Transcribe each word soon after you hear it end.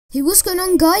Hey, what's going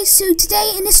on, guys? So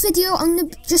today in this video I'm going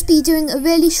to just be doing a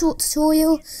really short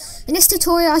tutorial. In this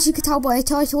tutorial, as you can tell by the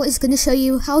title, is going to show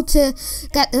you how to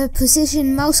get the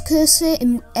precision mouse cursor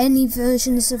in any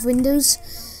versions of Windows.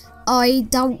 I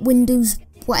doubt Windows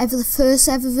whatever the first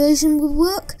ever version will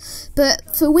work, but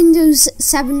for Windows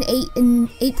 7, 8 and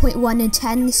 8.1 and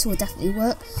 10 this will definitely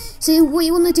work. So what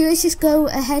you want to do is just go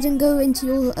ahead and go into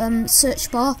your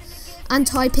search bar and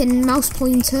type in mouse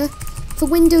pointer. For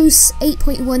Windows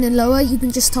 8.1 and lower, you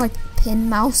can just type in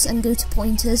mouse and go to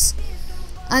pointers,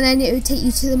 and then it will take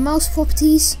you to the mouse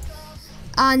properties.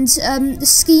 And the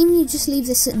scheme, you just leave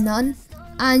this at none,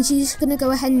 and you're just going to go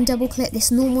ahead and double click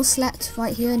this normal select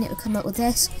right here, and it will come up with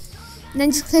this. And then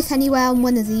just click anywhere on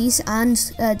one of these and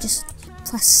just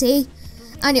press C,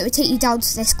 and it will take you down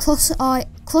to this cross_i.cur,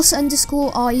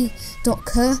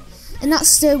 and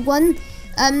that's the one.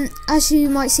 As you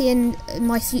might see in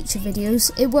my future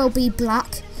videos, it will be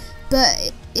black,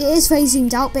 but it is very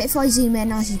zoomed out. But if I zoom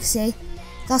in, as you can see,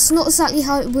 that's not exactly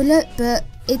how it will look, but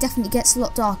it definitely gets a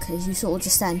lot darker, as you saw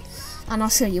just then, and I'll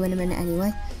show you in a minute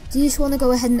anyway. So you just want to go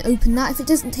ahead and open that. If it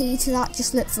doesn't take you to that,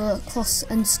 just look for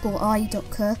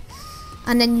cross_i.cur,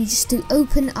 and then you just do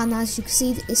open, and as you can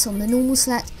see, it's on the normal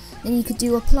select. Then you could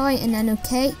do apply and then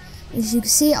OK. As you can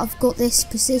see, I've got this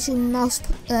precision mouse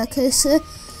cursor.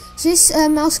 So this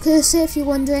mouse cursor, if you're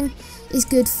wondering, is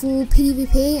good for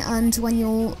PvP, and when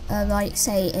you're like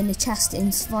say in a chest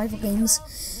in survival games,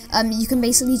 you can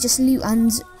basically just loot,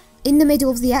 and in the middle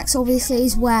of the X obviously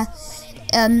is where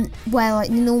like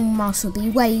the normal mouse would be,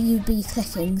 where you'd be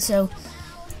clicking. So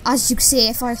as you can see,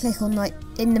 if I click on like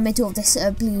in the middle of this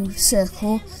blue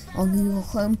circle on Google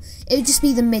Chrome, it would just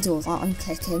be the middle that I'm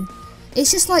clicking. It's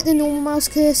just like the normal mouse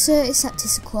cursor, except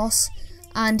it's a cross.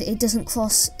 And it doesn't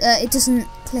it doesn't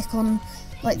click on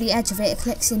like the edge of it, it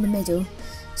clicks in the middle.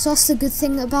 So that's the good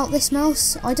thing about this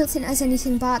mouse. I don't think there's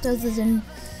anything bad, other than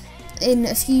in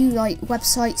a few like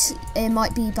websites it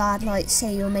might be bad, like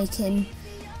say you're making,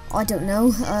 I don't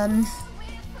know,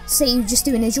 say you're just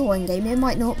doing a drawing game, it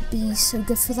might not be so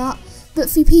good for that. But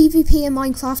for PvP and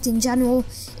Minecraft in general,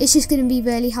 it's just going to be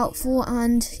really helpful.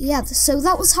 And yeah, so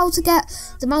that was how to get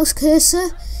the mouse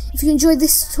cursor. If you enjoyed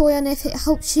this tutorial and if it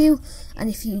helped you, and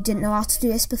if you didn't know how to do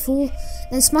this before,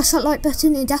 then smash that like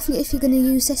button, and definitely if you're going to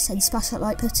use this, then smash that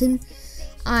like button.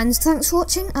 And thanks for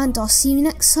watching, and I'll see you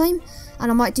next time.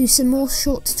 And I might do some more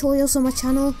short tutorials on my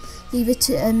channel. Leave it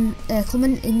to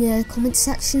comment in the comment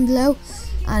section below,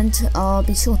 and I'll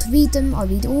be sure to read them. I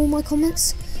read all my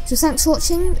comments. So thanks for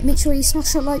watching, make sure you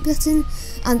smash that like button,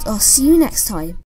 and I'll see you next time.